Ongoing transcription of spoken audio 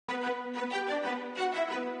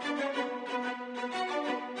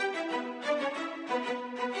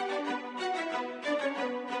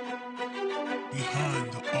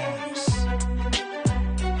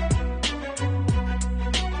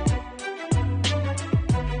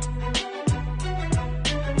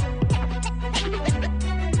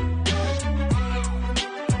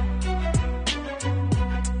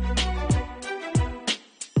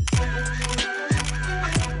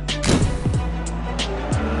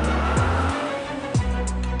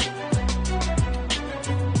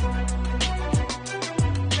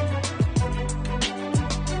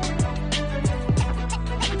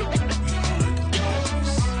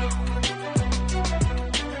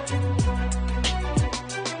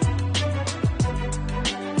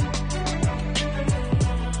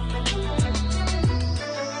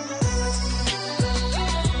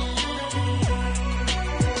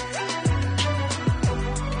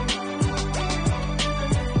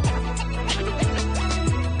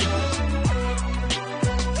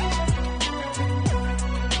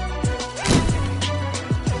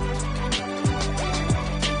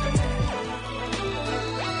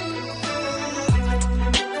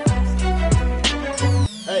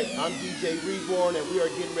I'm DJ Reborn, and we are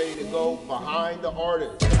getting ready to go behind the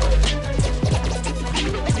artist.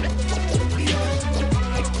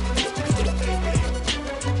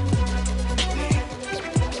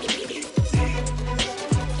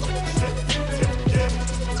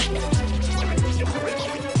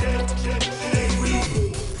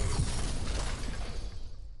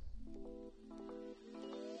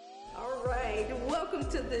 All right, welcome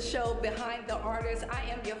to the show Behind the Artist. I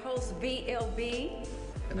am your host, VLB.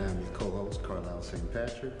 And I'm your co-host, Carlisle St.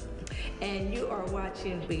 Patrick. And you are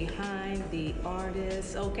watching Behind the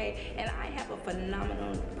Artist, okay? And I have a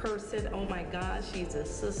phenomenal person. Oh my gosh, she's a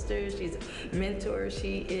sister, she's a mentor.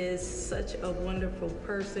 She is such a wonderful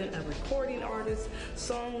person, a recording artist,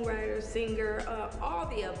 songwriter, singer, all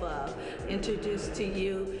the above. Introduced to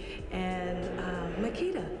you. And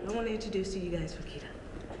Makeda, I want to introduce to you guys Makeda.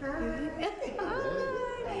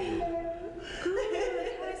 Hi. Good.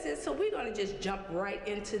 So we're going to just jump right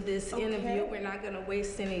into this interview. We're not going to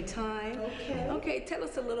waste any time. Okay, tell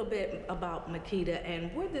us a little bit about Makeda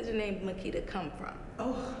and where did the name Makeda come from?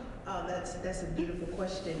 Oh, that's a beautiful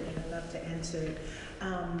question, and I love to answer it.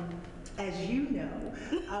 As you know,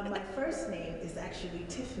 my first name is actually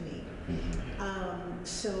Tiffany.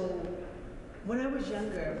 So when I was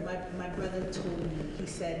younger, my brother told me, he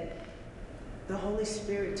said, the Holy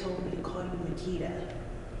Spirit told me to call you Makeda.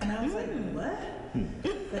 And I was like, what?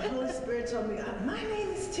 The Holy Spirit told me, my name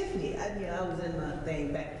is Tiffany. I was in my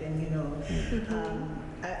thing back then, you know.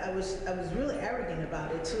 I was really arrogant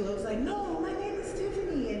about it too. I was like, no, my name is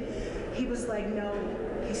Tiffany. And he was like, no.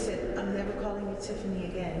 He said, I'm never calling you Tiffany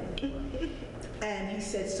again. And he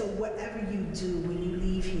said, so whatever you do when you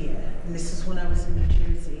leave here, and this is when I was in New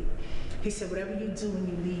Jersey, he said, whatever you do when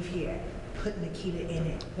you leave here, put Makeda in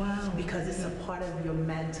it. Wow. Because it's a part of your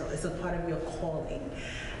mantle. It's a part of your calling.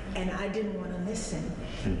 And I didn't want to listen.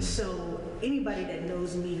 So anybody that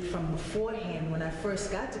knows me from beforehand, when I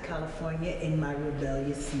first got to California in my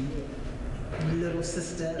rebellious little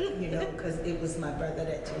sister, you know, because it was my brother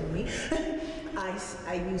that told me,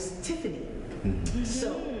 I used Tiffany.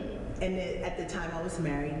 So, and at the time I was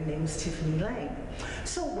married, and name was Tiffany Lang.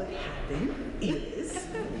 So what happened is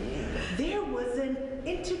there was an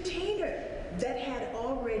entertainer that had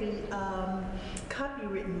already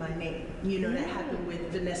copywritten my name. You know, that happened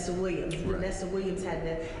with Vanessa Williams. Right. Vanessa Williams had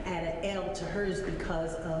to add an L to hers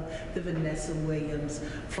because of the Vanessa Williams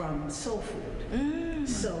from Soul Food.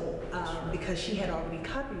 So, because she had already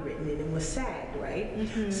copywritten it and was SAG, right?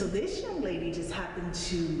 So this young lady just happened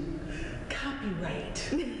to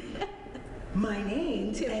copyright my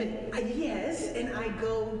name. And, yes, and I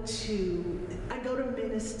go to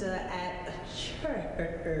minister at a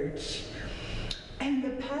church. And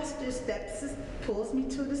the pastor pulls me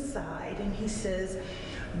to the side, and he says,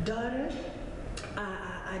 daughter,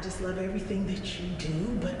 I just love everything that you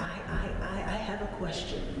do, but I have a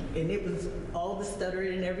question. And it was all the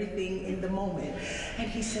stuttering and everything in the moment. And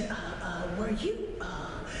he said, were you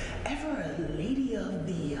ever a lady of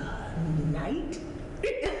the night?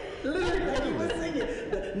 Literally, he was singing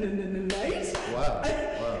the night. Wow.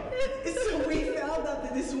 So we found out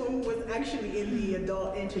that this woman was actually in the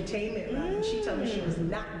adult entertainment line. And she told me she was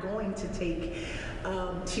not going to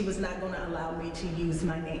she was not going to allow me to use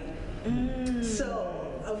my name.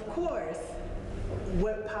 So, of course,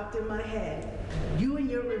 what popped in my head, you and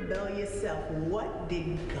your rebellious self, what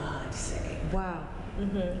did God say? Wow.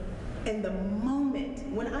 And the moment,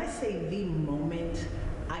 when I say the moment,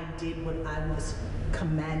 I did what I was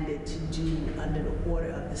commanded to do under the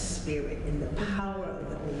order of the Spirit and the power of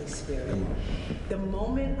the Holy Spirit. The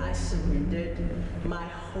moment I surrendered, my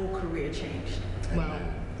whole career changed. Wow.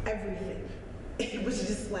 Everything. It was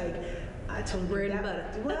just like, I told you bread and butter.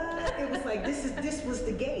 What? It was like, this was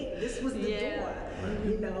the gate. This was the door.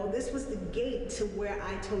 You know, this was the gate to where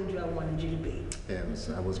I told you I wanted you to be. Yeah,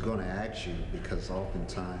 I was going to ask you, because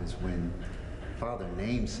oftentimes when Father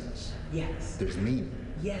names us, yes, there's meaning.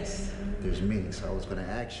 Yes. There's meaning. So I was going to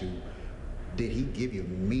ask you, did he give you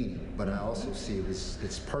meaning? But I also see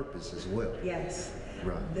its purpose as well. Yes.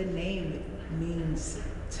 Right. The name means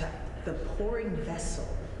the pouring vessel.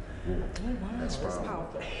 Ooh, wow. That's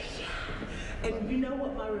powerful. And you know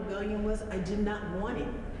what my rebellion was? I did not want it.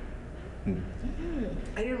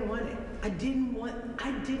 I didn't want it. I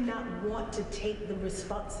did not want to take the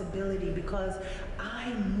responsibility, because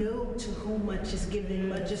I know to whom much is given,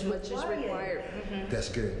 much is required. That's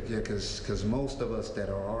good. Yeah, because most of us that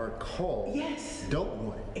are called don't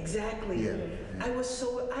want it. Exactly. Yeah. I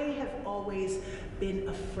have always been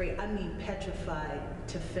afraid, petrified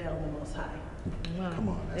to fail the Most High. Wow. Come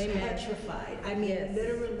on. That's Petrified.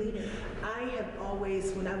 Literally, I have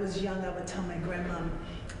always, when I was young, I would tell my grandma,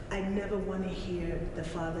 I never want to hear the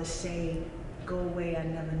father say, "Go away, I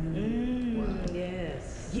never knew you." Wow.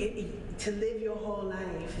 Yes. To live your whole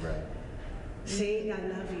life Right. saying I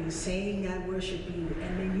love you, saying I worship you,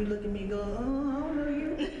 and then you look at me and go, "Oh, I don't know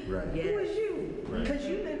you." Right. Yeah. Who is you? Right. Because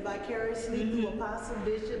you live vicariously through apostle,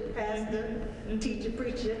 bishop, pastor, teacher,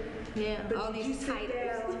 preacher. Yeah, But all did you these sit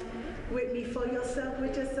titles. down with me for yourself,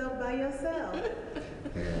 with yourself, by yourself?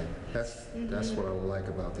 Yeah, that's what I like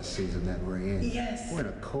about the season that we're in. Yes. We're in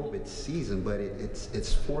a COVID season, but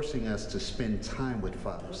it's forcing us to spend time with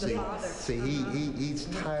Father. The Father. See, he's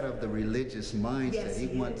tired of the religious mindset. Yes, he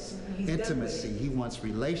he wants is. He's done with intimacy. it. He wants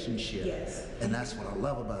relationship. Yes. And that's what I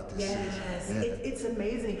love about this Yes, season. Yeah. it's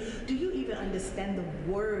amazing. Do you even understand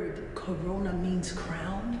the word corona means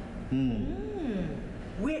crown?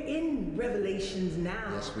 We're in Revelations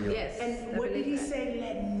now. Yes, we are. Yes. And I what did believe he that. say?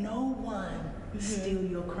 Let no one steal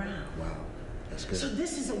your crown. Wow, that's good. So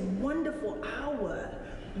this is a wonderful hour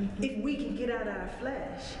if we can get out of our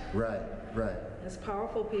flesh Right, right. That's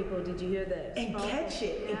powerful, people. Did you hear that? and Powerful. catch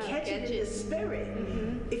it, and Yeah, catch it in the spirit.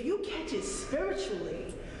 If you catch it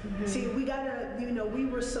spiritually, see, we gotta, we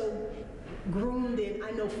were so groomed in,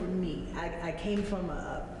 I know for me, I came from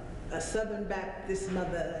a Southern Baptist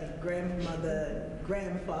mother, and grandmother,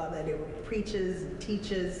 grandfather. They were preachers and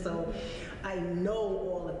teachers, so I know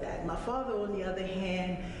all of that. My father, on the other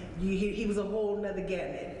hand, he was a whole nother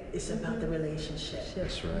gamut. It's about the relationship.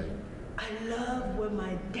 That's right. I love what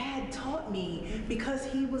my dad taught me because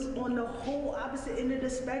he was on the whole opposite end of the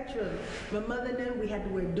spectrum. My mother and them, we had to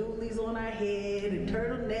wear doolies on our head, a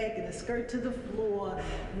turtleneck, and a skirt to the floor.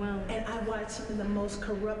 Wow. And I watched some of the most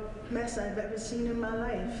corrupt mess I've ever seen in my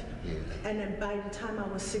life. Yeah. And then by the time I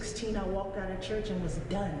was 16, I walked out of church and was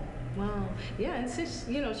done. Wow. Yeah, and since,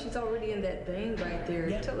 she's already in that vein right there,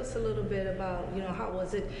 Yeah. tell us a little bit about, how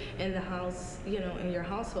was it in the house, in your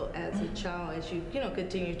household as a child, as you,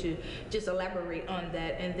 continue to just elaborate on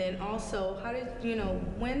that. And then also, how did,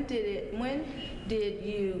 when did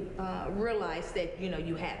you realize that,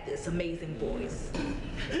 you had this amazing voice?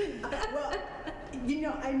 Well,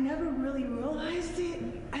 I never really realized it.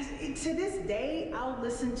 To this day, I'll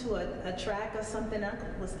listen to a track or something, and I go,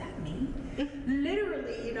 was that me?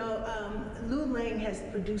 Literally, Lou Lang has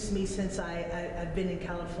produced me since I've been in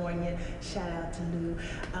California. Shout out to Lou.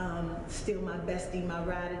 Still my bestie, my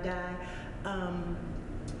ride or die.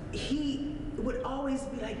 He would always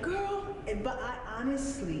be like, girl, but I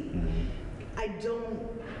honestly, I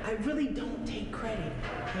really don't take credit.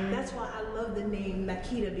 That's why I love the name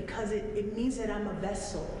Makeda, because it means that I'm a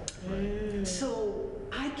vessel. So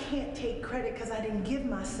I can't take credit because I didn't give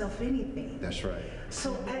myself anything. That's right.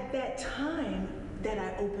 So at that time that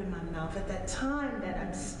I open my mouth, at that time that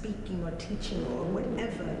I'm speaking or teaching or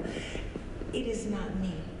whatever, it is not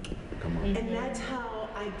me. Come on. And that's how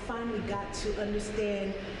I finally got to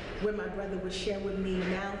understand where my brother would share with me,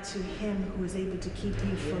 now to him who is able to keep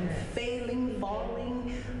you from failing,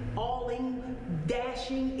 falling, alling,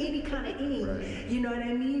 dashing, any kind of ing. Right. You know what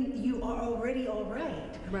I mean? You are already all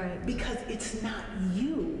right. Right. Because it's not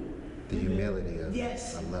you. The humility of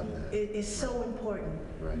Yes. it. I love that. It's so important.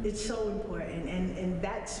 Right. It's so important. And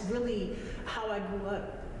that's really how I grew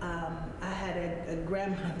up. I had a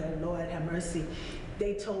grandmother, Lord have mercy.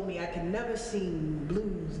 They told me I could never sing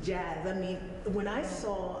blues, jazz. I mean, when I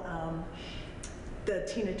saw the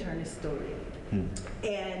Tina Turner story,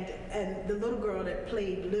 and the little girl that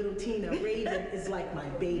played Little Tina, Raven, is like my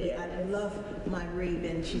baby. I love my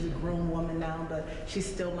Raven. She's a grown woman now, but she's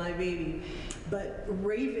still my baby. But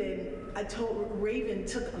Raven, Raven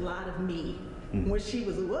took a lot of me. When she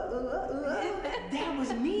was, that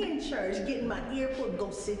was me in church, getting my ear put, go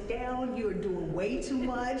sit down, you're doing way too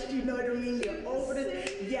much, you know what I mean? You're over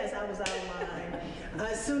this. Yes, I was out of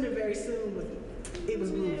line. Soon and very soon, it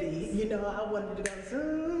was groovy. I wanted to go,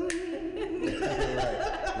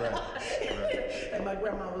 Right. and my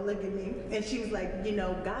grandma would look at me, and she was like,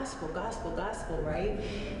 gospel, gospel, gospel, right?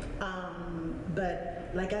 But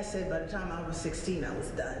like I said, by the time I was 16, I was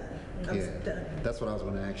done. I was done. That's what I was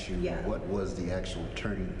going to ask you. Yeah. What was the actual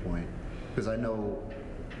turning point? Because I know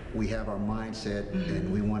we have our mindset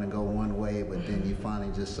and we want to go one way, but then you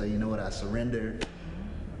finally just say, you know what, I surrender.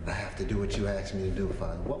 I have to do what you asked me to do,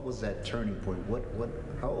 Father. What was that turning point?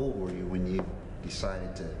 How old were you when you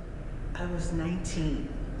decided to? I was 19.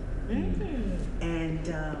 And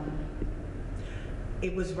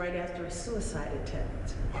it was right after a suicide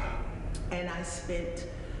attempt. Wow. And I spent,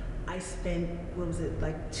 what was it,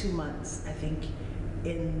 like 2 months, I think,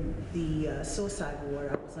 in the suicide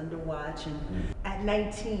ward. I was under watch, and at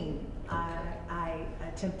 19, I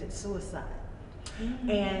attempted suicide.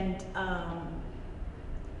 And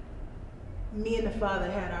me and the Father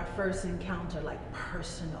had our first encounter, like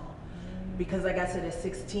personal. Because like I said, at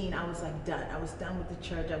 16, I was like done. I was done with the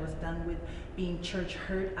church. I was done with being church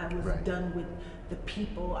hurt. I was done with the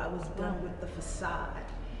people. I was done with the facade.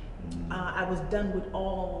 I was done with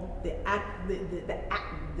all the acts,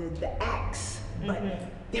 but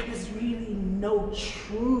there was really no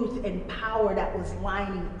truth and power that was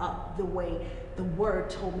lining up the way the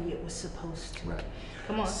word told me it was supposed to. Right.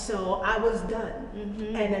 Come on. So I was done,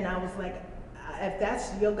 and then I was like, if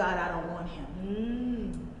that's your God, I don't want him.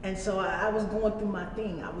 And so I was going through my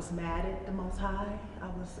thing. I was mad at the Most High.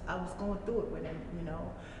 I was going through it with him, you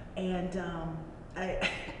know, and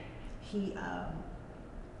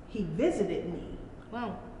he visited me.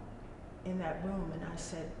 Wow. In that room, and I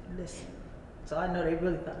said, listen. So I know they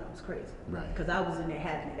really thought I was crazy. Right. Because I was in there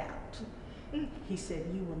having it out. He said,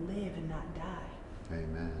 you will live and not die.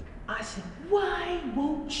 Amen. I said, why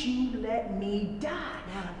won't you let me die?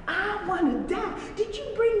 I want to die. Did you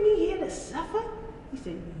bring me here to suffer? He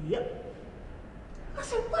said, yep. I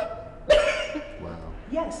said, what? Wow.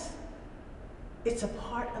 Yes. It's a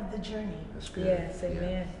part of the journey. That's good. Yes,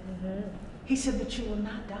 amen. He said, but you will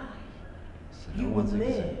not die. So You no will one's live.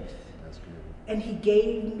 exempt. That's good. And he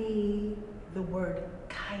gave me the word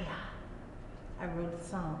kaya. I wrote a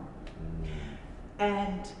song.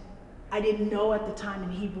 And I didn't know at the time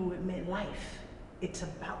in Hebrew it meant life. It's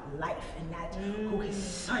about life, and that's who his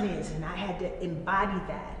son is, and I had to embody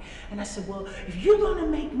that. And I said, well, if you're gonna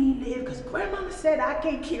make me live, because grandmama said I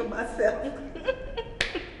can't kill myself.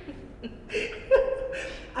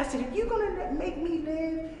 I said, if you're gonna make me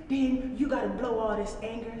live, then you gotta blow all this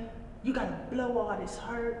anger, you gotta blow all this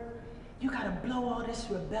hurt, you gotta blow all this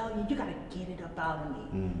rebellion, you gotta get it up out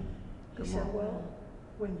of me. He said, well,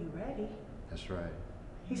 when you're ready. That's right.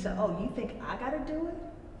 He said, oh, you think I gotta do it?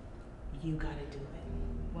 You gotta do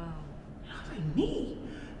it. Wow. I was like, me?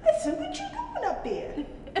 Listen, what you doing up there?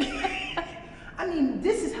 I mean,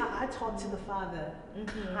 this is how I talk to the Father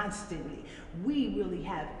constantly. We really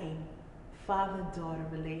have a father-daughter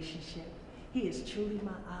relationship. He is truly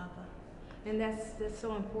my Abba. And that's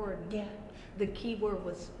so important. Yeah. The key word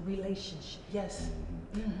was relationship. Yes.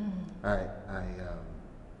 I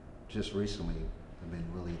just recently have been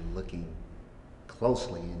really looking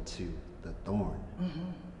closely into the thorn.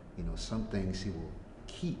 You know, some things he will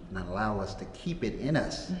keep and allow us to keep it in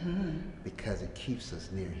us because it keeps us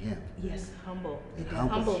near him. Yes. Humble. It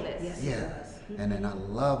humbles. Humbleness. Yes, Yeah. it does. And then I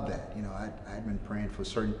love that. You know, I've been praying for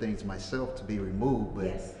certain things myself to be removed, but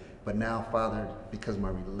Yes. but now, Father, because my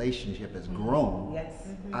relationship has grown, Yes.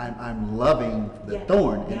 I'm loving the Yes.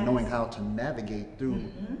 thorn and Yes. knowing how to navigate through,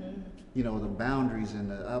 you know, the boundaries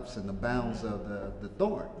and the ups and the bounds of the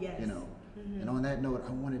thorn. Yes. You know. And on that note,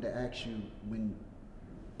 I wanted to ask you, when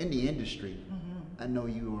in the industry, I know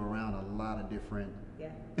you were around a lot of different,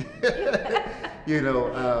 you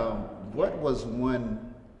know, what was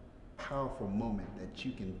one powerful moment that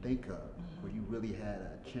you can think of where you really had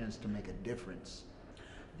a chance to make a difference?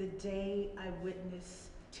 The day I witnessed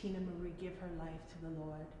Tina Marie give her life to the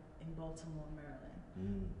Lord in Baltimore,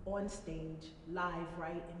 Maryland, on stage, live,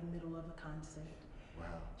 right in the middle of a concert.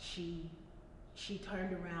 Wow. She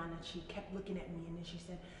turned around and she kept looking at me, and then she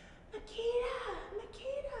said, Makeda,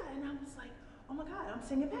 Makeda. And I was like, oh my God, I'm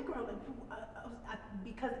singing background.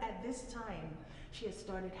 Because at this time, she had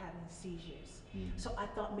started having seizures. So I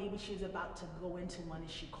thought maybe she was about to go into one, and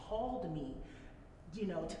she called me, you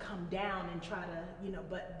know, to come down and try to, you know,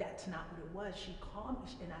 but that's not what it was. She called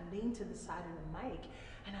me, and I leaned to the side of the mic,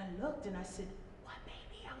 and I looked, and I said, what,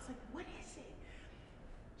 baby? I was like, what is it?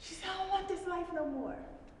 She said, I don't want this life no more.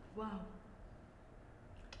 Wow.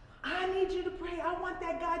 I need you to pray. I want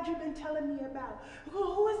that God you've been telling me about.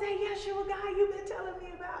 Who is that Yeshua guy you've been telling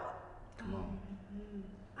me about? Come on.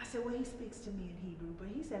 I said, well, he speaks to me in Hebrew, but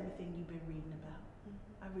he's everything you've been reading about.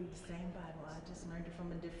 I read the same Bible. I just learned it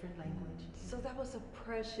from a different language. So that was a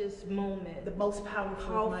precious moment. The most powerful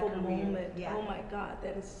of my powerful career. moment. Yeah. Oh my God,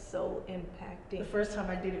 that is so impacting. The first time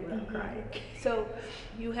I did it without crying. So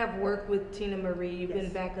you have worked with Tina Marie. You've been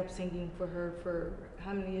Yes. backup singing for her for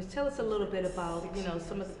how many years? Tell us a little bit about, 6 you know, years.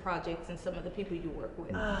 some of the projects and some of the people you work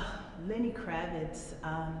with. Lenny Kravitz,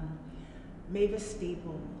 Mavis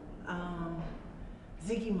Staple,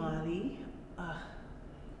 Ziggy Marley,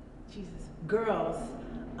 Jesus, Girls.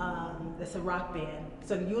 That's a rock band.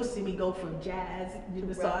 So you'll see me go from jazz. You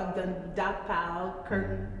know, so I've done Doc Powell,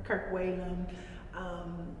 Kirk Whalum.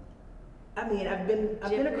 I mean, I've been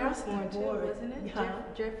across the Osborne too, board. wasn't it? Huh?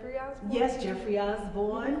 Jeffrey Osborne? Yes, Jeffrey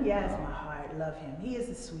Osborne. Yes, my heart, love him. He is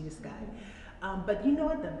the sweetest guy. But you know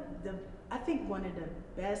what? I think one of the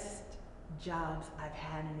best jobs I've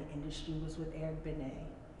had in the industry was with Eric Benet.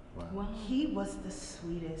 Wow. Wow. He was the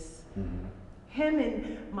sweetest Him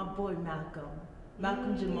and my boy Malcolm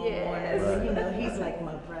Jamal Yes. Warner. You know, he's like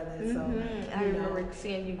my brother. So I remember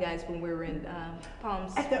seeing you guys when we were in Palm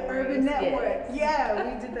Springs. at the Urban Network. Yes.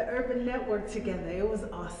 Yeah, we did the Urban Network together. It was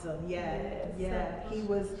awesome. Yeah, Yes. yeah.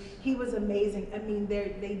 He was amazing. I mean,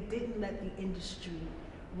 they didn't let the industry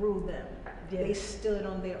rule them. Yes. They stood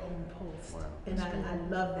on their own post, and I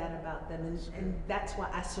love that about them. And that's why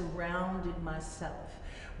I surrounded myself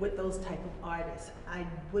with those type of artists. I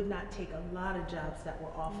would not take a lot of jobs that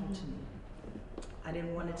were offered to me. I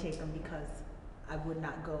didn't want to take them because I would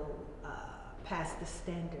not go past the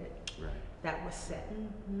standard that was set.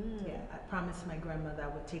 Yeah, I promised my grandmother I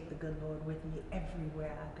would take the good Lord with me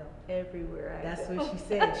everywhere I go. Everywhere I That's go. what she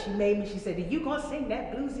said. She made me, she said, if you gonna sing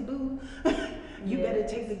that bluesy boo, you better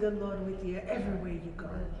take the good Lord with you everywhere you go.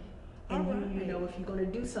 And you know, if you're gonna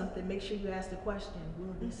do something, make sure you ask the question,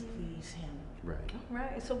 will this please him? Right. All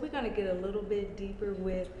right, so we're going to get a little bit deeper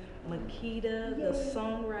with Makeda, the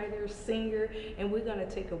songwriter, singer, and we're going to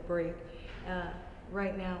take a break.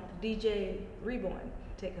 Right now, DJ Reborn,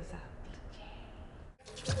 take us out.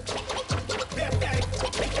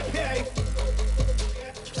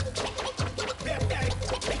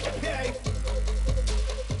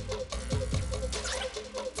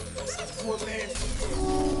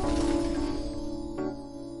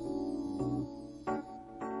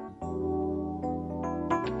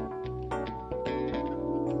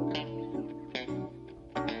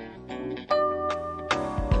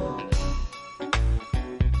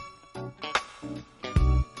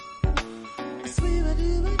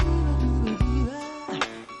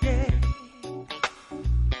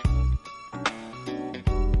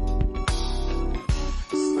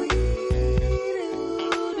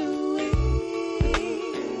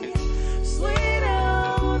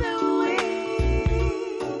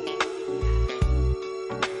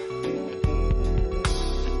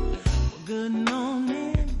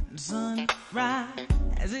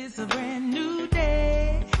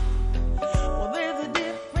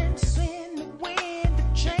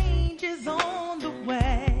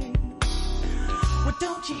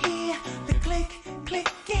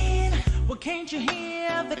 Can't you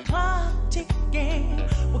hear the clock ticking?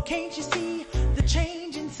 Well, can't you see the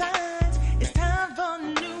changing signs? It's time for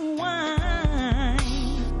new wine.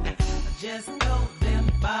 Just throw them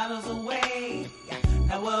bottles away.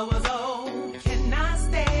 Now what was old cannot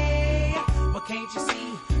stay. Well, can't you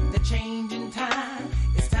see the changing time?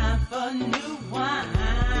 It's time for new wine.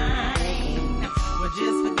 Well,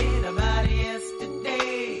 just forget about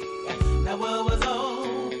yesterday. Now what was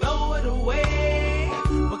old, throw it away.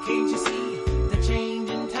 Well, can't you see?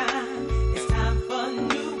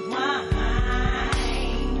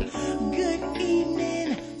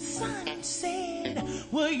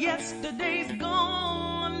 Yesterday's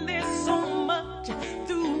gone. There's so much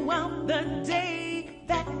throughout the day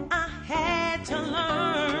that I had to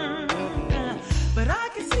learn, but I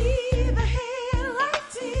can see the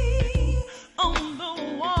handwriting on the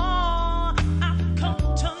wall. I've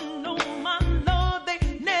come to know, my Lord, they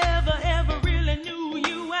never ever really knew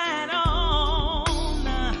you at all.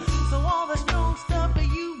 So all the strong stuff that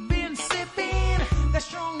you've been sipping, that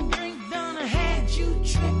strong drink done had you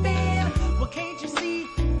tripping. Well, can't you see?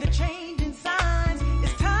 Changing signs,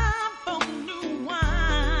 it's time for new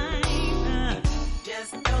wine.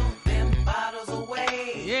 Just throw them bottles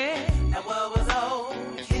away. Yeah. Now what was old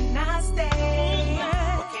cannot stay.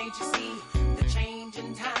 Well, can't you see the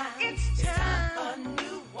changing time? It's time for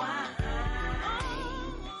new wine.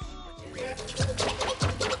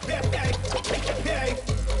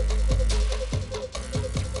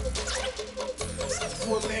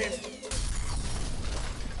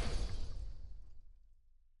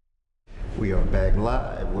 We are back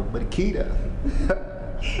live with Makeda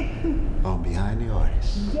on Behind the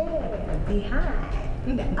Artist. Yeah,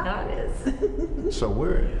 behind the artist. So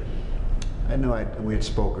I know we had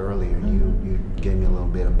spoke earlier. You gave me a little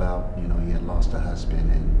bit about, you had lost a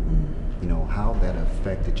husband and, how that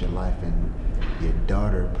affected your life, and your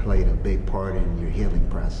daughter played a big part in your healing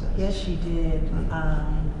process. Yes, she did.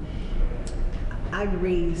 I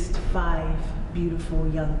raised 5 beautiful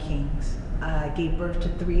young kings. I gave birth to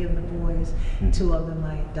 3 of the boys. 2 of them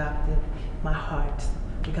I adopted, my heart,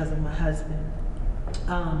 because of my husband.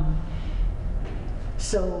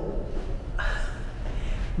 So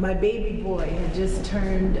my baby boy had just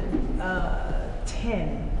turned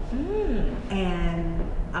 10,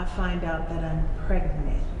 and I find out that I'm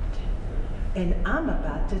pregnant, and I'm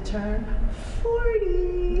about to turn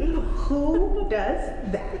 40. Who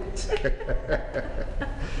does that?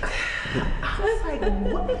 I was like,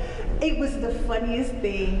 what? It was the funniest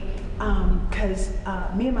thing. because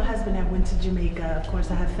me and my husband have went to Jamaica. Of course,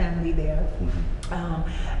 I have family there.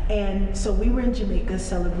 And so we were in Jamaica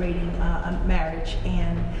celebrating a marriage,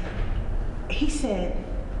 and he said,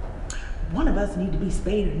 one of us need to be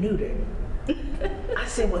spayed or neutered. I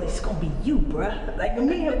said, well, it's gonna be you, bruh. Like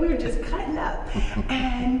me, we were just cutting up.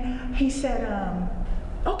 And he said,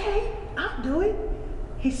 okay, I'll do it.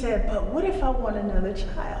 He said, but what if I want another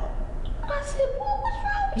child? I said, well,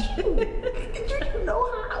 what's wrong with you? Do you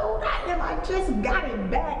know how old I am? I just got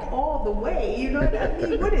it back all the way. You know what I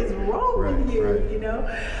mean? What is wrong with you? You know?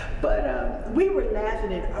 But we were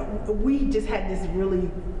laughing at, we just had this really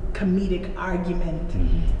comedic argument.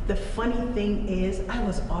 The funny thing is, I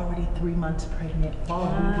was already 3 months pregnant while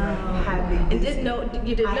we were having this. And didn't know,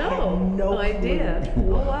 you didn't know? Had no idea. Oh,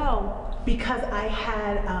 wow. Because I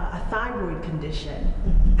had a thyroid condition.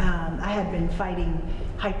 I had been fighting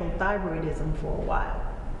hypothyroidism for a while.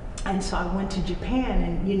 And so I went to Japan,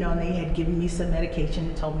 and you know, they had given me some medication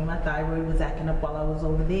and told me my thyroid was acting up while I was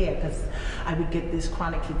over there because I would get this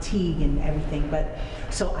chronic fatigue and everything. But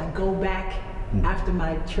so I go back after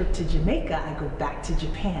my trip to Jamaica, I go back to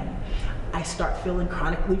Japan. I start feeling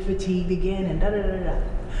chronically fatigued again and da da da da.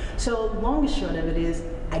 So long and short of it is,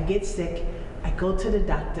 I get sick, I go to the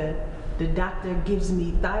doctor gives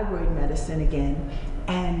me thyroid medicine again,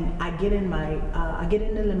 and I get in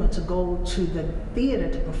the limo to go to the theater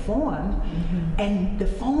to perform, and the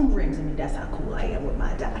phone rings. I mean, that's how cool I am with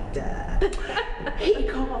my doctor. He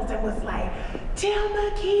calls and was like, tell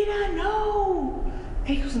Makeda no.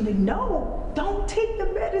 And he was like, no, don't take the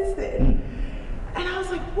medicine. And I was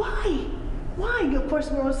like, why? Why? Of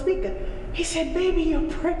course, we're on speaker. He said, baby, you're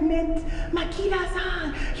pregnant. Makeda's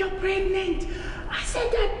on. You're pregnant. I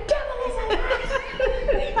said, the devil is alive.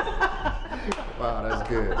 Wow, that's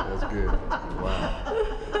good. That's good. Wow.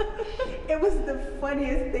 It was the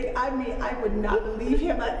funniest thing. I mean, I would not believe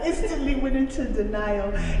him. I instantly went into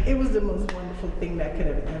denial. It was the most wonderful thing that could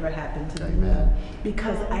have ever happened to me. Amen.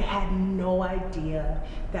 Because I had no idea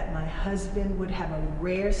that my husband would have a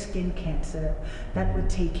rare skin cancer that would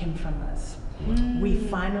take him from us. We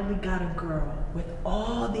finally got a girl. With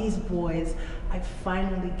all these boys, I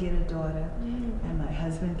finally get a daughter, and my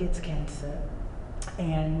husband gets cancer.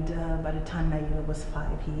 And by the time Naila was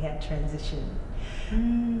 5, he had transitioned.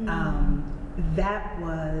 That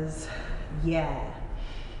was, yeah,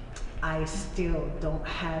 I still don't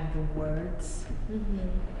have the words.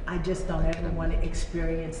 I just don't ever want to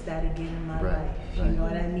experience that again in my life. You know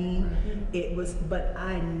what I mean? It was, but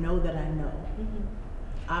I know that I know.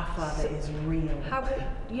 Our Father is real. How would,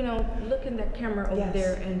 you know, look in that camera over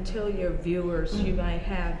there and tell your viewers, you might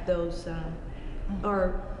have those,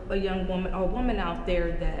 or a young woman or woman out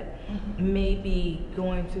there that may be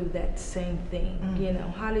going through that same thing. You know,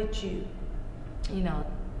 how did you, you know,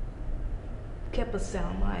 kept a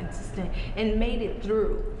sound mind and made it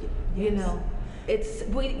through? You know, it's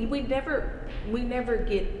we never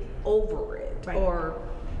get over it, or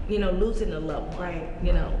you know, losing a loved one.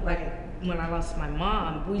 You know, like when I lost my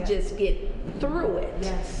mom, we just get through it.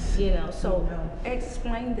 You know, so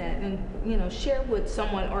explain that and, you know, share with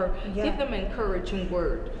someone or give them an encouraging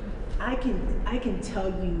word. I can tell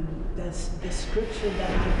you the scripture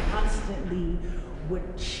that I constantly would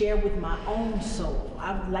share with my own soul.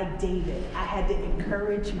 I'm like David. I had to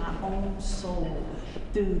encourage my own soul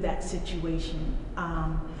through that situation.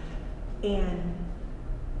 And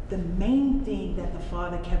the main thing that the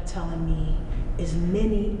Father kept telling me is,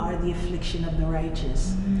 many are the affliction of the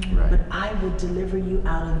righteous, but I will deliver you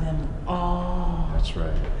out of them all. That's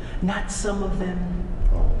right. Not some of them,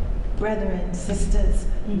 brethren, sisters,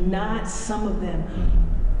 not some of them,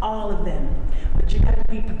 all of them. But you have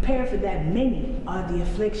to be prepared for that. Many are the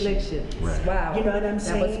affliction. Wow. You know what I'm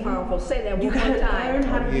saying? That was powerful. Say that one more You time. gotta learn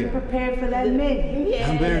how to be prepared for that many.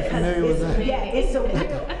 I'm very familiar with that. Yeah, it's a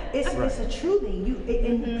real, it's a true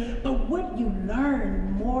thing. But what you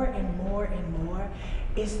learn more and more and more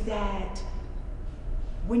is that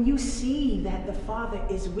when you see that the Father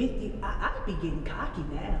is with you, I be getting cocky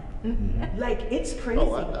now. Like, it's crazy.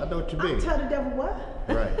 Oh, I know what you mean. I tell the devil what?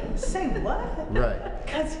 Right. Say what? Right.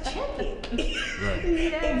 Because check it. Right.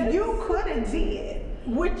 If you could have did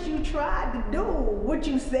what you tried to do, what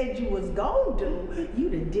you said you was going to do,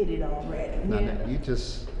 you'd have did it already. Now, you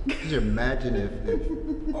just imagine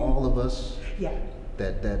if all of us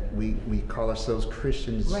that we call ourselves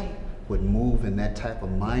Christians would move in that type of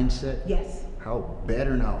mindset. How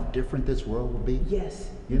better and how different this world would be.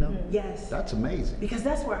 You know? That's amazing. Because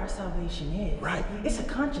that's where our salvation is. Right. It's a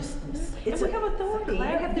consciousness. It's and we have authority. You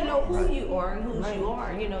have to know who you are and whose you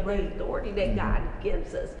are. You know, the authority that God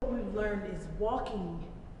gives us. What we've learned is walking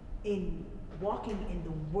in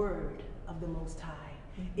the Word of the Most High.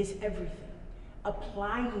 is everything.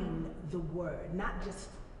 Applying the word, not just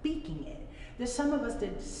speaking it. There's some of us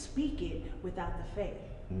that speak it without the faith.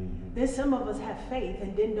 There's some of us have faith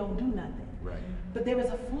and then don't do nothing. Right. But there is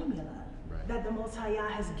a formula that the Most High Yah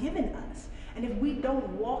has given us. And if we don't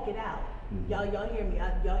walk it out, y'all hear me,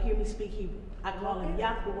 y'all hear me speak Hebrew. I call him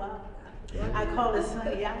Yahuwah. I call his son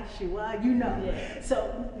Yahshua, you know. Yeah.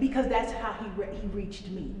 So, because that's how he reached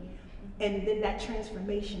me. And then that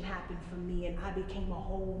transformation happened for me and I became a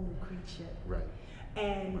whole new creature. Right.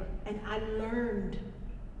 And I learned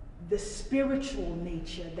the spiritual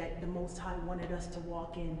nature that the Most High wanted us to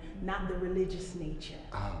walk in, not the religious nature.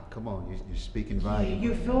 Ah, come on, you're speaking volume.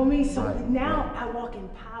 You feel me? So now right. I walk in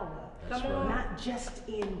power. That's Come on. right. Not just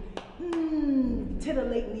in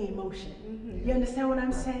titillating the emotion. You understand what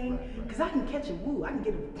I'm saying? Because I can catch a woo, I can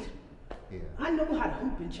get a. Yeah. I know how to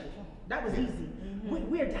hoop in church. That was easy.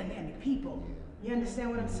 We're dynamic people. You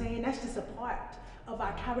understand what I'm saying? That's just a part of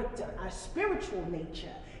our character. Our spiritual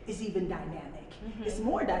nature is even dynamic. It's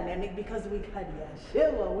more dynamic because we got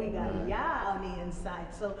Yeshua, we got Yah on the inside.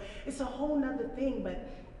 So it's a whole nother thing. But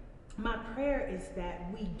my prayer is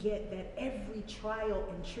that we get that every trial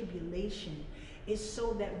and tribulation is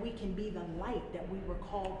so that we can be the light that we were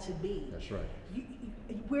called to be. That's right.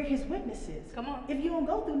 We're his witnesses. Come on. If you don't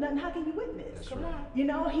go through nothing, how can you witness? That's Come right. on. You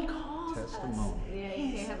know, he calls Testimony. us. Yeah, you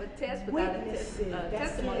his can't have a test without a witnesses. That's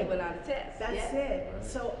testimony it. without a test. That's Yeah. it. Right.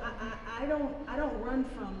 So I don't run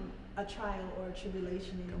from a trial or a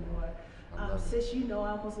tribulation anymore. I love it. Sis, you know,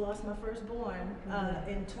 I almost lost my firstborn.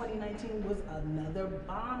 In 2019 was another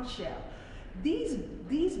bombshell. These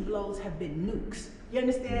blows have been nukes. You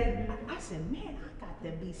understand? I said, man, I got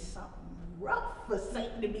to be something rough for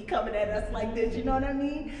Satan to be coming at us like this. You know what I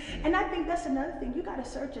mean? And I think that's another thing. You got to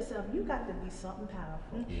search yourself. You got to be something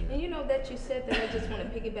powerful. And you know that you said that, I just want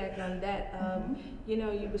to piggyback on that. You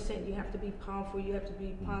know, you were saying you have to be powerful, you have to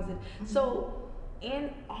be positive. So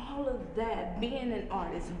in all of that, being an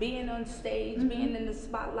artist, being on stage, being in the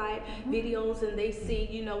spotlight, videos, and they see,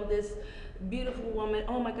 you know, this beautiful woman,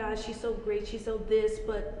 oh my gosh, she's so great, she's so this,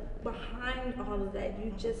 but behind all of that,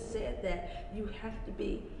 you just said that you have to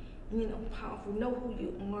be, you know, powerful, know who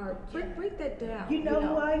you are, break that down. You know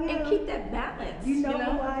who I am? And keep that balance. You know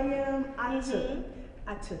who I am?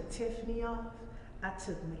 I took Tiffany off, I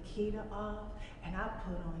took Makeda off, and I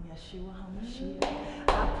put on Yeshua HaMashiach.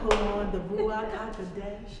 I put on the Ruach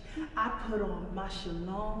HaKodesh. I put on my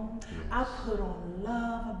Shalom. I put on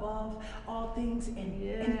love above all things.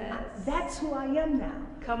 And that's who I am now.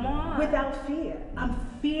 Come on. Without fear. I'm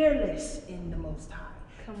fearless in the Most High.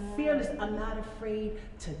 Come on. Fearless. I'm not afraid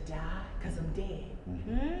to die because I'm dead.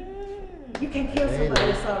 You can't kill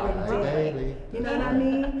somebody that's already dead. You know what I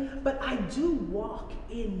mean? But I do walk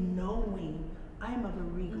in knowing I am of a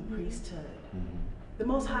regal priesthood. The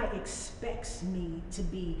Most High expects me to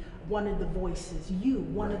be one of the voices. You,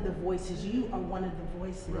 one of the voices. You are one of the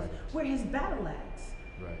voices. Right. We're his battle axe.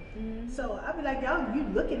 Right. So I'll be like, y'all, you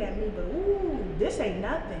looking at me, but ooh, this ain't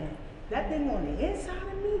nothing. That thing on the inside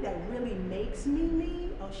of me that really makes me me,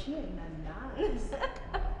 oh, she ain't nothing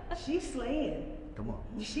nice. She's slaying. Come on.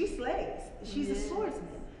 She slays. She's a swordsman.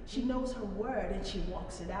 She knows her word and she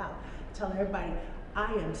walks it out. Telling everybody,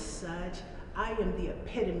 I am the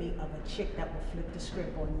epitome of a chick that will flip the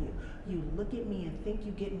script on you. You look at me and think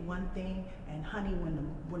you're getting one thing, and honey,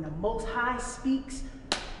 when the Most High speaks,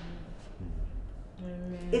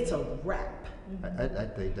 it's a wrap. I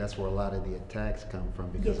think that's where a lot of the attacks come from,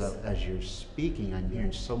 because as you're speaking, I'm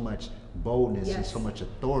hearing so much boldness and so much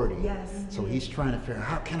authority. Yes. So he's trying to figure out,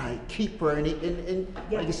 how can I keep her? And like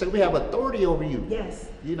you Yes. said, we have authority over you. Yes.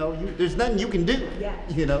 You know, there's nothing you can do. Yeah.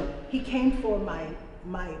 You know. He came for my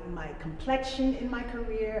complexion in my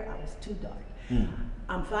career. I was too dark.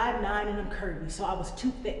 I'm 5'9" and I'm curvy, so I was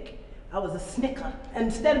too thick. I was a snicker.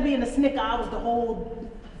 Instead of being a snicker, I was the whole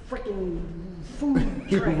freaking food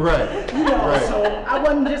tray. Right. You know, Right. so I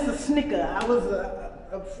wasn't just a snicker. I was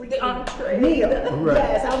a freaking entree. meal. Right.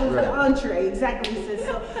 Yes, I was Right. the entree. Exactly.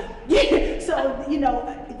 So you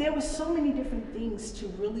know, there were so many different things to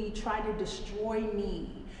really try to destroy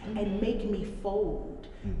me and make me fold.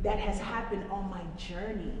 That has happened on my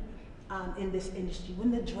journey in this industry.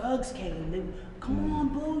 When the drugs came, they, come on,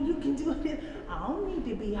 boo, you can do it. I don't need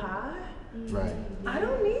to be high. Right. I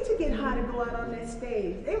don't need to get high to go out on that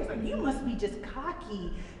stage. They was like, you must be just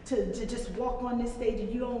cocky to just walk on this stage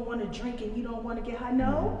and you don't want to drink and you don't want to get high.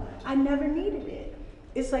 No, I never needed it.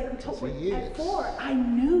 It's like at 4, I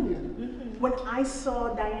knew. When I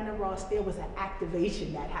saw Diana Ross, there was an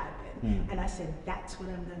activation that happened. And I said, that's what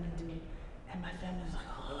I'm going to do. And my family was like,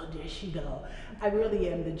 oh, there she go. I really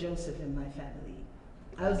am the Joseph in my family.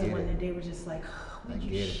 I was the get one it. that they were just like, would I you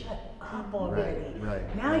get it. shut up already?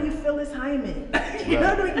 Right, Now right. you Phyllis Hyman. You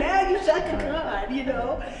know what I mean? Now you Shaka Right. Khan, you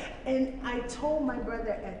know? And I told my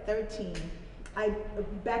brother at 13,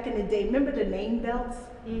 back in the day, remember the name belts?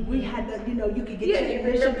 We had the, you know, you could get Yeah, your you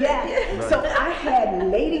initial. remember Yeah. that, yeah. So I had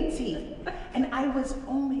Lady T, and I was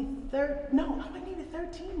only no, I wasn't even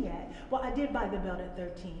 13 yet. Well, I did buy the belt at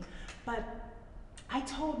 13, but I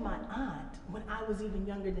told my aunt when I was even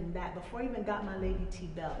younger than that, before I even got my Lady T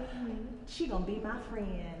belt, she gonna be my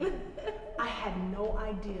friend. I had no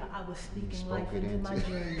idea I was speaking life Spoke it into my into.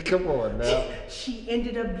 journey. Come on now. She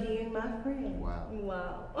ended up being my friend. Wow.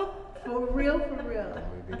 Wow. For real, for real.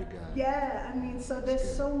 Glory be to God. Yeah, I mean, so there's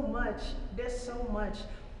so much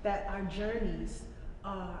that our journeys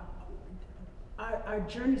are, our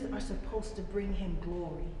journeys are supposed to bring him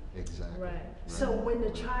glory. Exactly. Right. So when the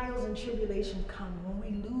trials and tribulations come, when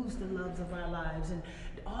we lose the loves of our lives and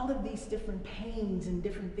all of these different pains and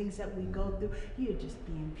different things that we go through, you're just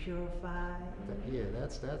being purified. Yeah,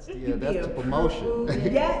 that's the Being promotion.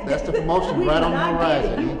 proved. Yeah, That's the promotion we right did on the not get it.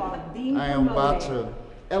 horizon. You are being I am about promoted.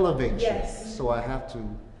 to elevate Yes. you. So I have to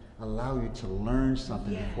allow you to learn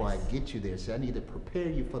something before I Yes. get you there. See, I need to prepare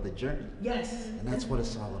you for the journey. Yes. And that's what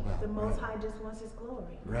it's all about. The Most right? High just wants His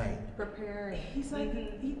glory. Right. Preparing. He's like,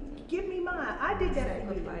 give me mine. I did that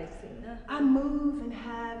for you. Sacrificing. I move and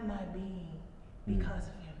have my being because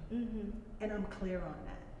of Him. Mm-hmm. And I'm clear on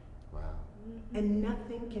that. Wow. And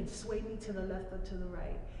nothing can sway me to the left or to the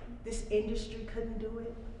right. This industry couldn't do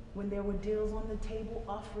it when there were deals on the table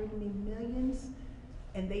offering me millions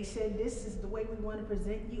and they said, this is the way we want to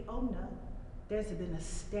present you. Oh no, there's been a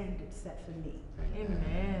standard set for me.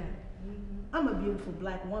 Amen. I'm a beautiful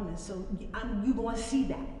black woman, so you gonna see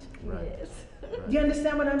that. Right. Yes. You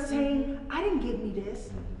understand what I'm saying? I didn't give me this.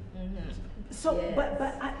 So, Yes.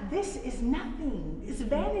 but this is nothing. It's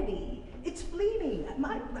vanity. It's fleeting.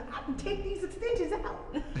 I can take these extensions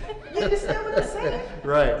out. You understand what I'm saying?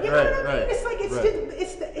 Right, You know right, what I mean? right, It's like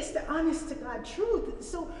right. it's the honest to God truth.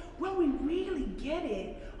 So when we really get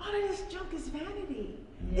it, all of this junk is vanity.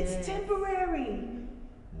 Yes. It's temporary.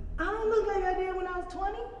 I don't look like I did when I was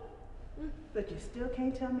 20, but you still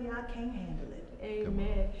can't tell me I can't handle it.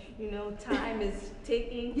 Amen. You know, time is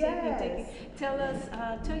ticking, ticking, Yes. ticking.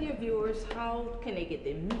 Tell your viewers, how can they get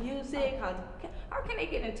their music? How can they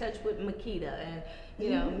get in touch with Makeda? And you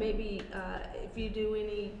know, maybe if you do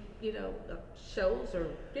any, you know, shows or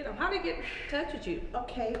you know, how to get in touch with you?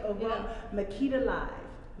 Okay, well, Makeda Live.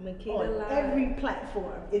 Makeda On Live. every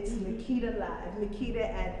platform, it's Makeda Live. Makeda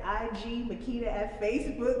at IG, Makeda at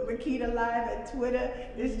Facebook, Makeda Live at Twitter.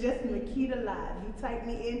 It's just Makeda Live. You type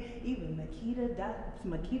me in, even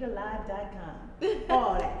MakedaLive.com.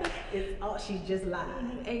 All that. It's all. She's just live.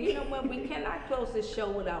 And you know what? We cannot close this show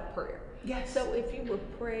without prayer. Yes. So if you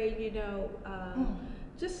would pray, you know,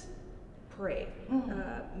 just pray.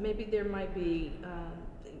 Maybe there might be.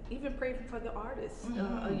 Even pray for the artist,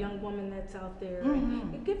 a young woman that's out there.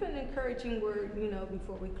 And give an encouraging word, you know,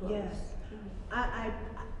 before we close. Yes.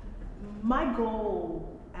 My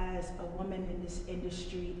goal as a woman in this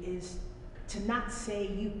industry is to not say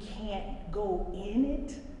you can't go in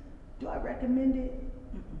it. Do I recommend it?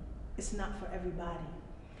 It's not for everybody.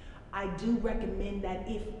 I do recommend that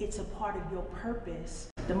if it's a part of your purpose,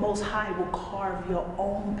 the Most High will carve your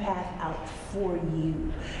own path out for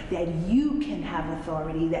you, that you can have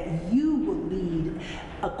authority, that you will lead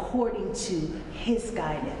according to His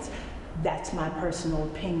guidance. That's my personal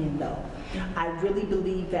opinion though. I really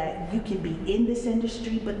believe that you can be in this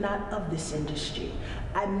industry but not of this industry.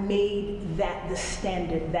 I made that the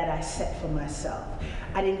standard that I set for myself.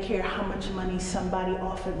 I didn't care how much money somebody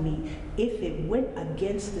offered me. If it went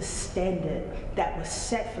against the standard that was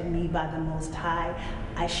set for me by the Most High,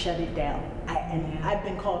 I shut it down. And I've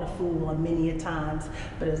been called a fool on many a times,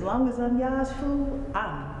 but as long as I'm y'all's fool,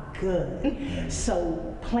 I'm good.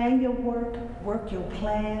 So plan your work, work your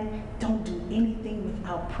plan. Don't do anything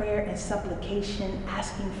without prayer and supplication,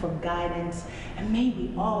 asking for guidance. And may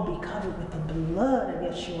we all be covered with the blood of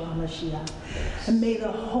Yeshua HaMashiach. And may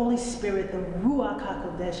the Holy Spirit, the Ruach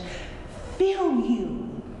HaKodesh, fill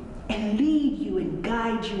you and lead you and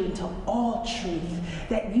guide you into all truth,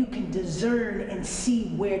 that you can discern and see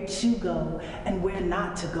where to go and where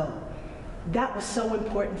not to go. That was so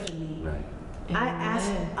important for me. Right. I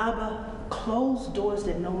asked Abba, close doors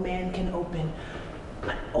that no man can open,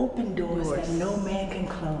 but open doors that no man can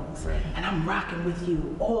close. Right. And I'm rocking with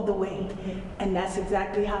you all the way. And that's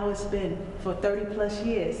exactly how it's been for 30 plus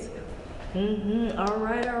years. All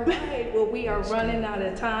right, all right. Well, we are running out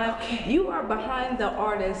of time. You are Behind the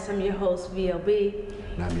Artist. I'm your host, VLB.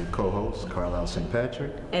 And I'm your co-host, Carlisle St.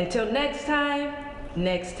 Patrick. Until next time,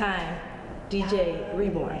 DJ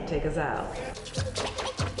Reborn, take us out.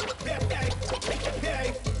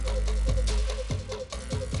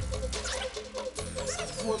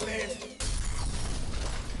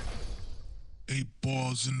 Eight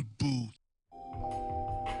balls in the booth.